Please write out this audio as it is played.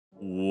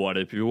What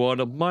up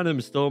everyone, my name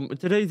is Storm, and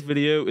today's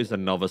video is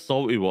another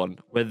salty one,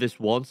 where this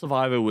one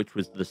survivor, which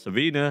was the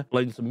Zarina,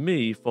 blames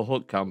me for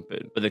hook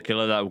camping. But the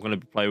killer that we're going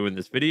to be playing in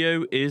this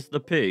video is the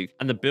pig,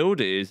 and the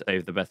build is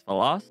Save the Best for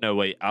Last, No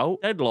Way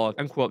Out, Deadlock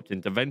and Corrupt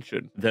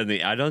Invention. Then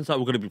the add-ons that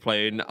we're going to be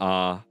playing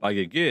are Bag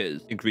of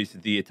Gears, increases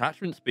the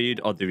attachment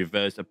speed of the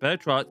reverse bear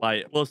track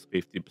by plus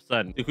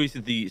 50%,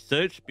 decreases the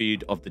search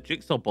speed of the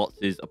jigsaw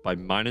boxes by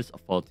minus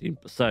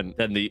 14%.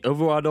 Then the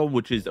other add-on,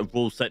 which is a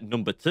rule set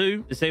number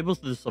 2, disables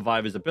the survivor's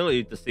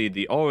ability to see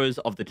the auras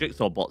of the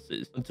jigsaw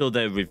boxes until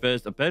their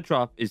reverse bear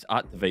trap is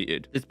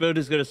activated. This build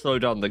is going to slow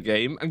down the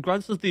game and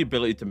grants us the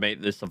ability to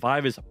make the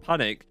survivors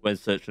panic when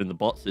searching the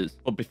boxes.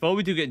 But before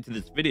we do get into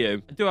this video,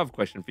 I do have a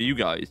question for you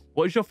guys.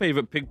 What is your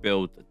favorite pig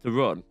build to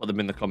run? Put them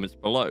in the comments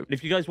below. And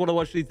if you guys want to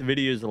watch these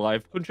videos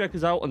live, come check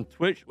us out on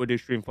Twitch. We do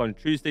stream from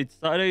Tuesday to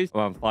Saturdays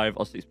around 5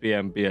 or 6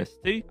 p.m.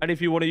 BST. And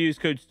if you want to use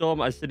code STORM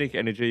as Cynic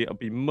Energy, it'll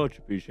be much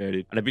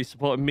appreciated. And it'll be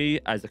supporting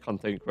me as a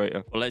content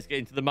creator. Well, let's get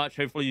into the match.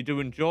 Hopefully you do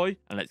enjoy.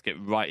 And let's get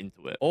right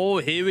into it. Oh,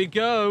 here we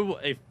go.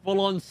 A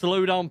full-on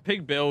slowdown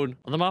pig build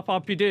on the map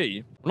RPD.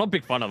 I'm not a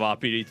big fan of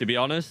RPD, to be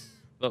honest.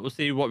 But we'll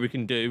see what we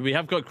can do. We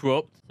have got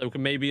Corrupt, so we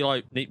can maybe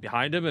like sneak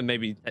behind them and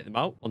maybe take them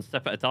out one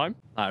step at a time.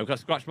 All right, we've got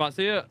scratch marks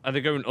here. Are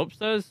they going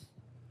upstairs?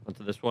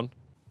 Onto this one.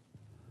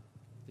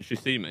 Did she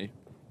see me?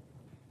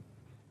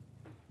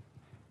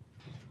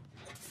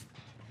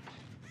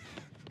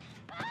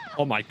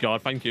 Oh my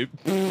god, thank you.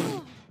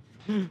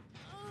 To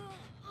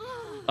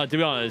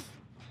be honest,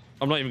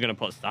 I'm not even going to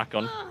put a stack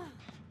on.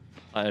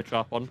 A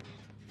trap on.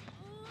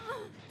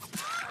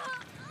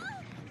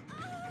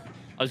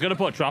 I was going to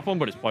put a trap on,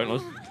 but it's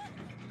pointless.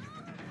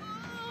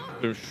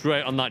 Going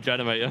straight on that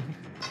generator.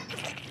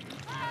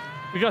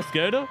 We got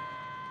scared of.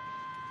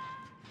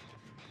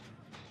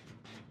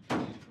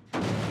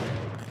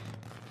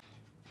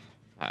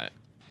 Alright.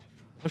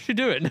 What's she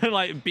doing?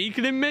 Like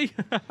beaconing me?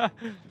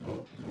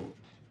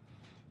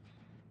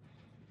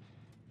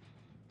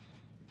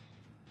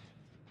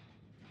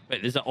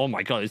 Wait, there's a, oh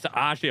my god, it's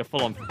actually a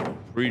full-on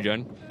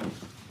regen.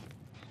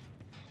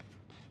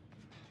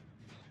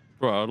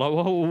 Bro, like,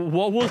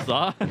 what was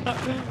that?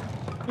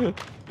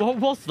 What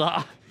was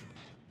that?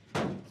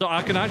 So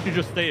I can actually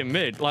just stay in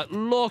mid. Like,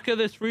 look at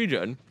this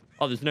regen.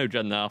 Oh, there's no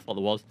gen there. I thought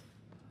there was.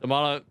 No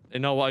matter, you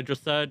know what I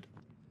just said?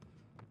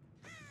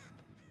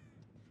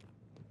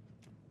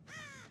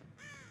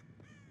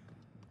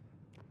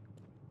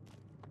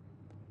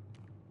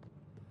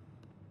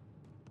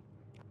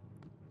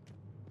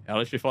 I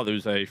literally thought there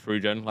was a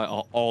free gen, like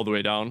all the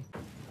way down.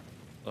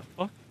 The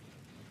fuck?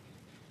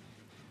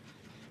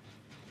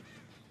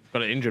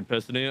 Got an injured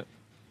person here.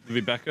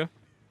 Rebecca.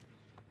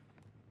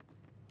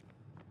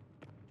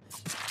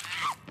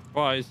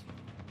 Surprise.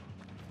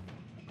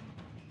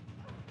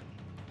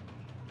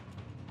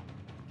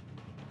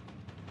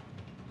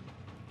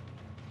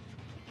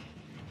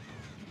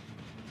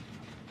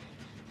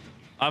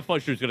 I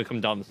thought she was going to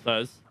come down the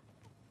stairs.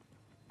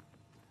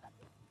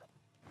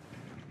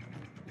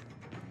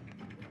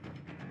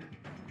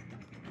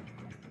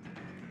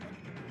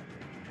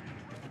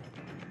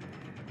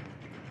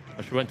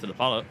 She went to the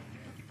pallet.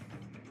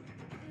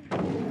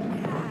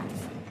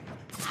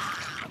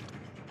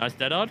 Nice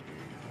dead hard.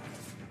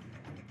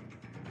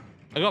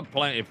 I got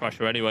plenty of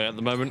pressure anyway at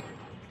the moment.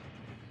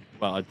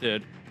 Well, I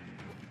did.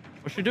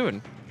 What's she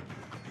doing?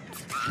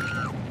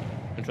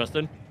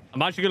 Interesting.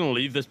 I'm actually going to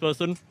leave this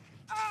person.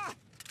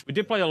 We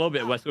did play a little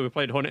bit of Wesker. We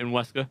played Hunt in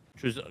Wesker,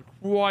 which was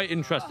quite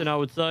interesting, I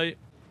would say.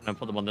 And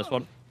put them on this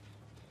one.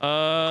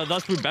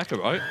 That's Rebecca,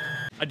 right?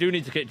 I do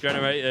need to get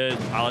generators,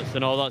 pallets,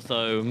 and all that,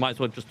 so might as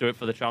well just do it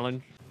for the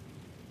challenge.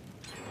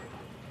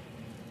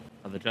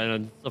 And the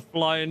generators are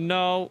flying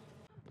now.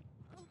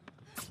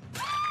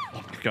 Oh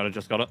my god, I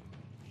just got it.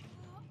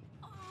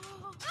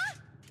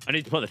 I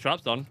need to put the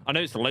traps on. I know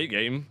it's a late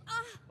game,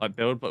 like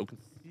build, but we can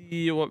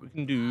see what we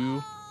can do.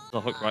 There's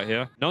a hook right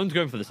here. No one's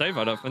going for the save,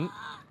 I don't think.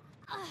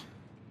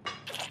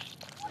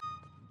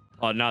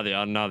 Oh, now they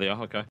are. Now they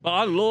are. Okay. But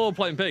I love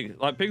playing pig.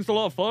 Like, pig's a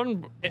lot of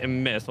fun. Hit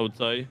and miss, I would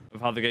say,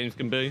 of how the games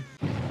can be.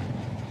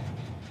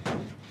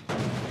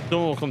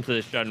 Someone will come to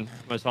this gen,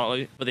 most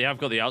likely. But they have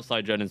got the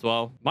outside gen as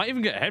well. Might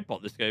even get a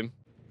headbot this game.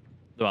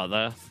 They're out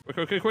there. Quick,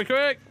 quick, quick, quick,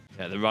 quick.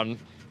 Yeah, they run.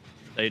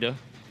 Data.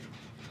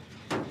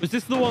 Was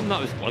this the one that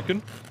was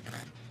clicking?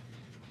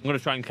 I'm going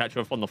to try and catch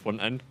her up on the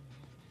front end.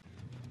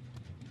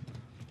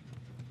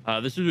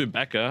 This is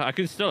Rebecca. I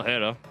can still hear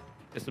her.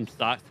 Get some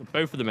stacks.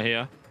 Both of them are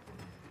here.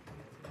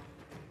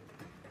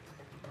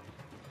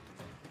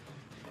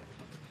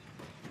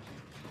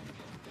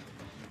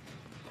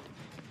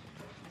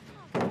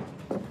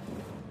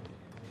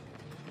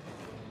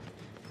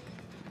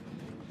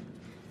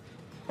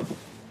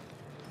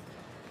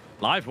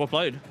 Live, well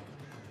played.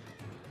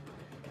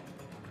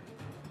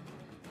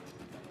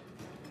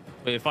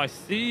 But if I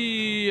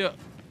see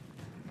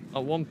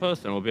one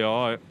person, we'll be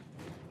all right.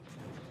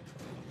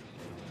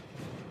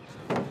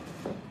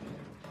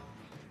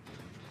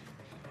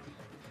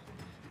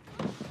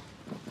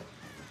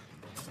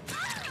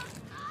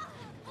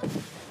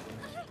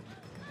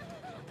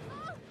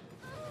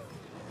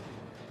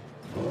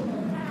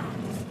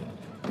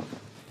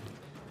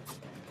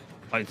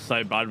 Playing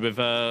so bad with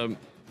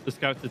this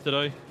character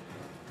today.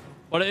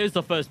 Well, it is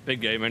the first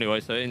big game anyway,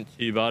 so it ain't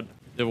too bad.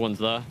 The other one's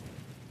there.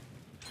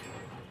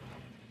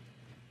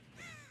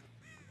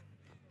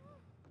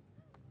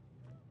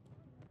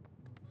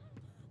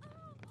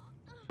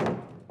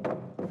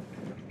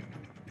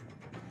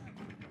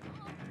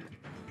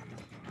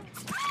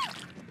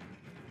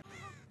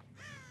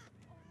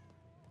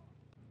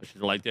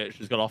 She's liked it.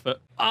 She's got off it.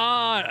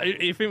 Ah,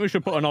 you think we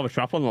should put another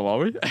trap on the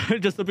lorry?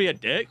 Just to be a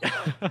dick?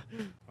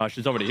 Right,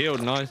 she's already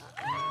healed. Nice.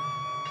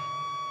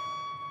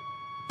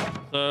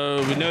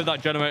 So we know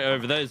that generator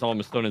over there is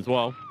almost done as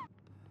well.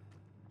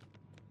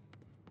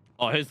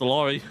 Oh, here's the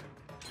lorry.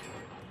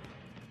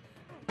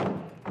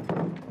 And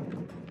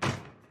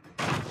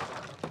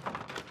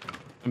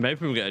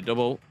maybe we'll get a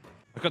double.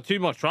 I've got 2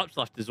 more traps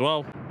left as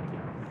well.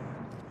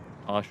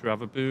 I should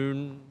have a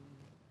boon.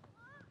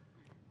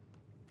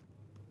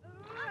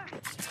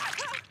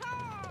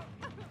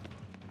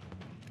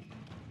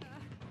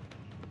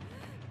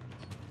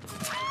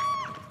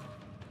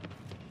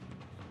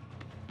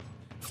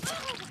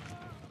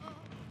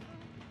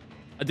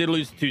 I did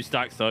lose 2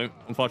 stacks though,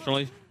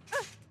 unfortunately.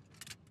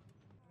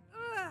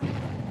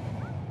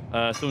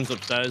 Someone's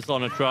upstairs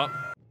on a trap.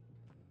 I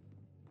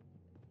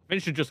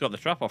think she just got the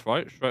trap off,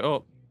 right? Straight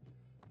up.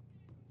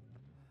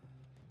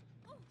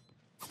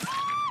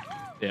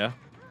 Yeah.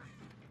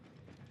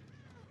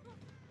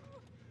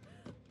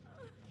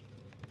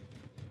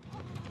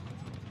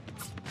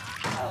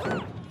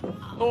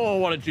 Oh,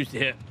 what a juicy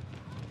hit.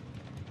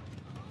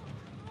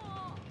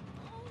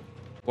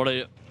 What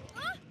a...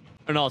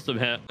 An awesome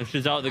hit. And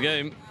she's out of the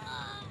game.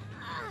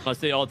 I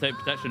see I'll take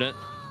protection it.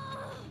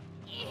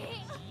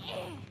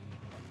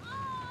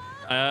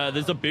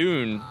 There's a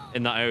boon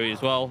in that area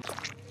as well.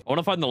 I want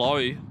to find the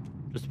lorry.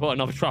 Just to put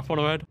another trap on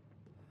her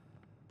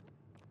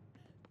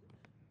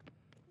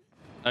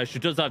head. She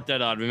does have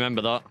dead eye,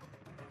 remember that.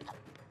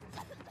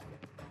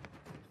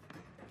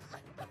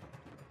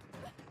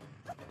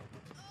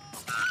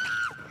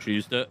 She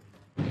used it.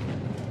 There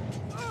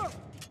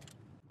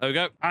we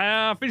go.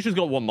 I think she's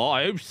got 1 more.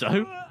 I hope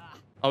so.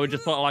 I would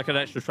just put like an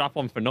extra trap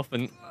on for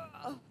nothing.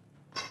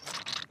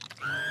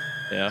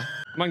 Yeah.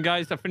 Come on,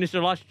 guys. I finished the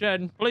last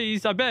gen.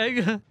 Please, I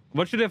beg.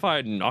 What should if I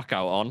had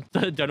knockout on?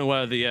 Don't know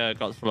where the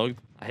got slugged.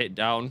 I hit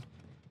down.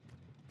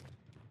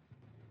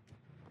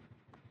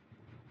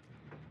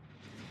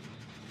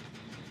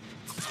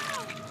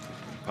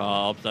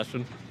 Oh,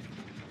 obsession.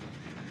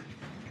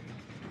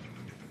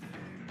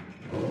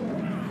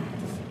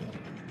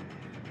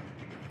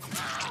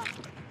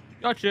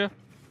 Gotcha.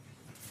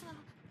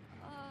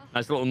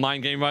 Nice little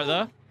mind game right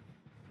there.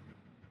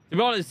 To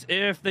be honest,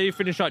 if they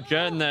finish that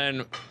gen,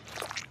 then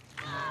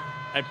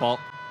head pop.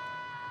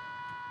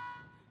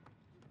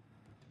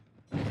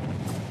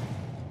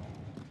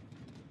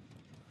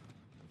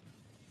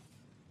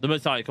 The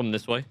most likely come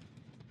this way.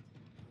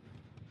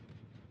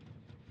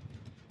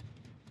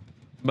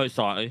 Most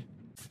likely.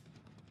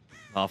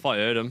 Oh, I thought I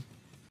heard him.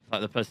 Like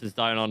the person's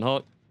dying on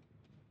hook.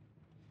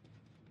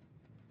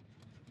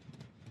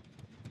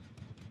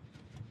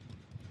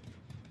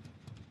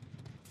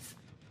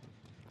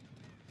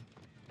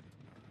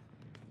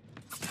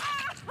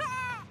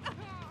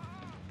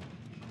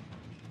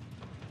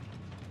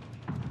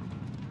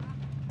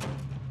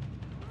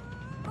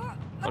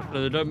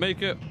 Hopefully they don't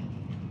make it.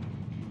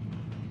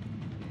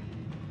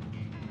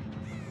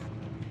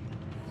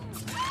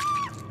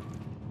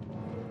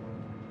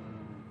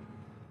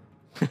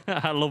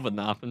 I love when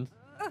that happens.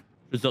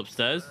 Just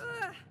upstairs.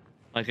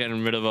 Like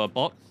getting rid of a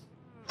box.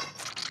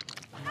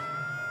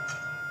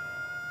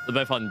 They're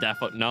both on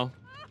death up now.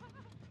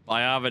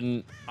 I have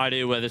an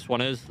idea where this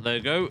one is. There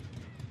you go.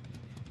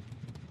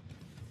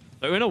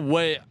 So in a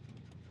way,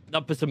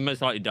 that person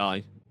most likely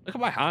die. Look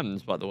at my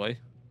hands, by the way.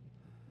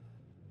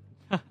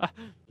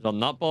 It's on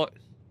that box.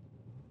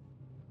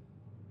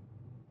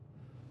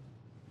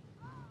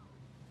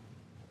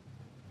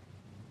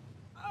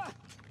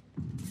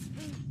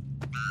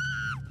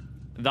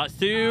 That's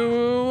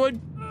 2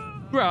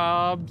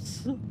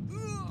 grabs. You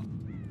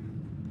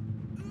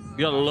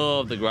gotta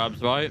love the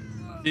grabs, right?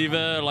 It's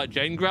either like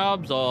chain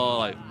grabs or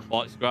like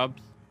box grabs.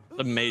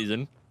 It's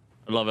amazing.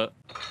 I love it.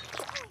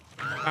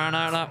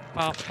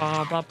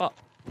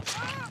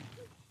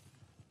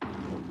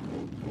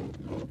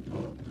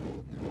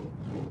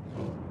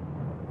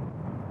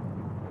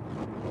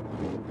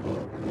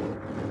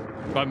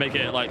 Try and make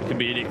it like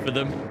comedic for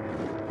them.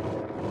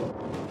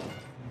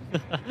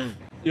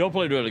 You all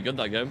played really good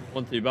that game.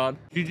 Wasn't too bad.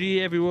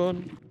 GG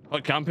everyone.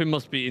 What camping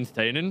must be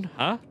entertaining,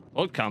 huh?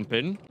 What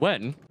camping?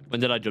 When? When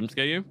did I jump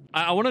scare you?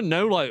 I want to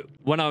know, like,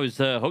 when I was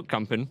hook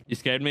camping. You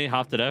scared me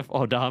half to death.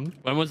 Oh, damn.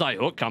 When was I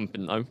hook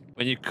camping, though?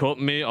 When you cut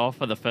me off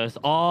for the first...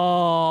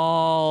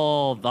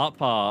 Oh, that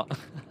part.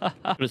 I'm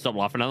gonna stop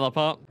laughing at that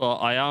part. But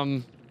I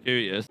am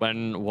curious.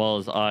 When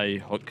was I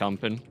hook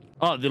camping?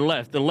 Oh, they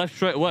left. They left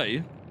straight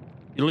away.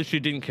 You literally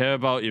didn't care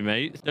about your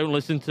mates. Don't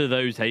listen to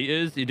those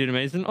haters. You did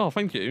amazing. Oh,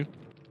 thank you.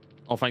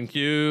 Oh, thank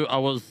you. I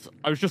was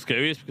just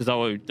curious because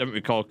I don't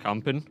recall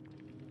camping.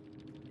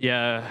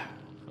 Yeah.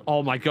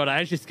 Oh my god,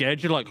 I actually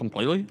scared you like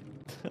completely.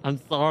 I'm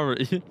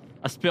sorry.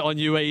 I spit on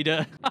you,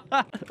 Ada.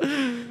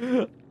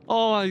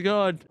 Oh my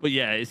god. But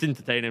yeah, it's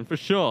entertaining for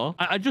sure.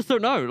 I just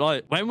don't know.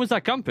 Like, when was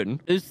that camping?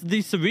 Is the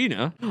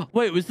Zarina?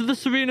 Wait, was the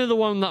Zarina the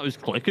one that was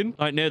clicking?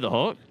 Like, near the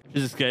hook?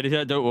 She's scared of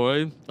it, don't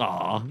worry.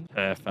 Aw,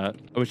 perfect.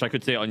 I wish I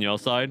could see it on your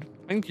side.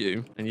 Thank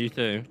you. And you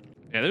too.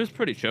 Yeah, they was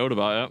pretty chilled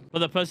about it. But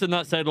the person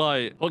that said,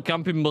 like, hook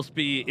camping must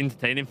be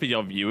entertaining for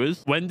your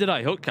viewers. When did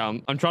I hook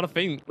camp? I'm trying to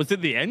think. Was it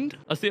the end?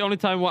 That's the only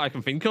time what I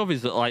can think of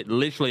is, like,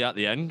 literally at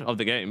the end of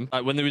the game.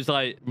 Like, when there was,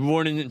 like,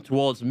 running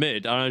towards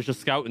mid, and I was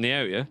just scouting the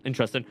area.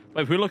 Interesting.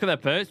 But if we look at their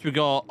perks, we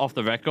got Off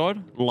the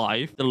Record,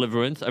 Life,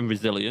 Deliverance, and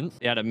Resilience.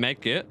 He had a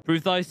med kit,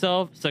 Prove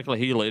Thyself, Secular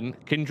Healing,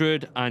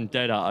 Kindred, and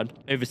Dead Hard.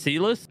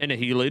 Oversealess, Inner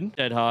Healing,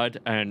 Dead Hard,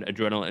 and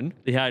Adrenaline.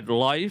 They had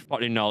Life,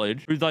 Body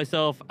Knowledge, Prove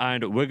Thyself,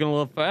 and We're Gonna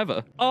Love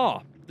Forever. Oh!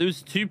 There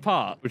was two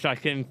parts, which I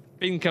can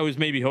think I was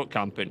maybe hook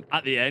camping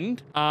at the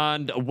end.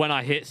 And when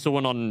I hit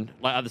someone on,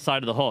 like, at the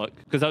side of the hook,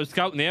 because I was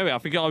scouting the area, I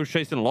think I was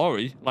chasing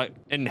Laurie, like,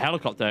 in the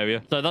helicopter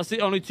area. So that's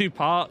the only two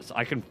parts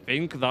I can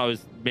think that I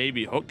was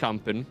maybe hook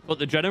camping. But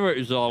the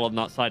generators are all on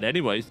that side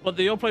anyways. But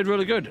they all played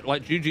really good.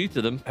 Like, GG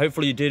to them.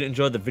 Hopefully you did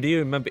enjoy the video.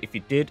 Remember, if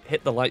you did,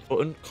 hit the like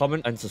button,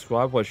 comment, and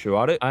subscribe whilst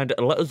you're at it. And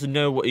let us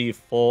know what you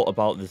thought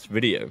about this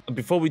video. And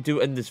before we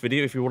do end this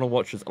video, if you want to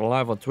watch us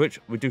live on Twitch,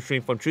 we do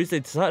stream from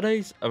Tuesday to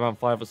Saturdays around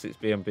 5 or 6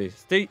 p.m.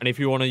 BST. And if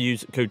you want to use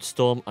code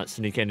STORM at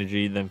Sneak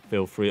Energy, then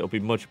feel free. It'll be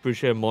much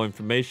appreciated. More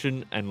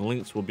information and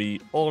links will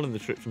be all in the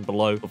description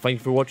below. But thank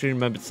you for watching.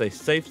 Remember to stay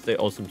safe, stay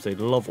awesome, stay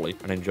lovely,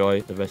 and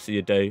enjoy the rest of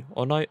your day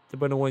or night,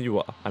 depending on where you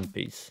are. And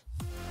peace.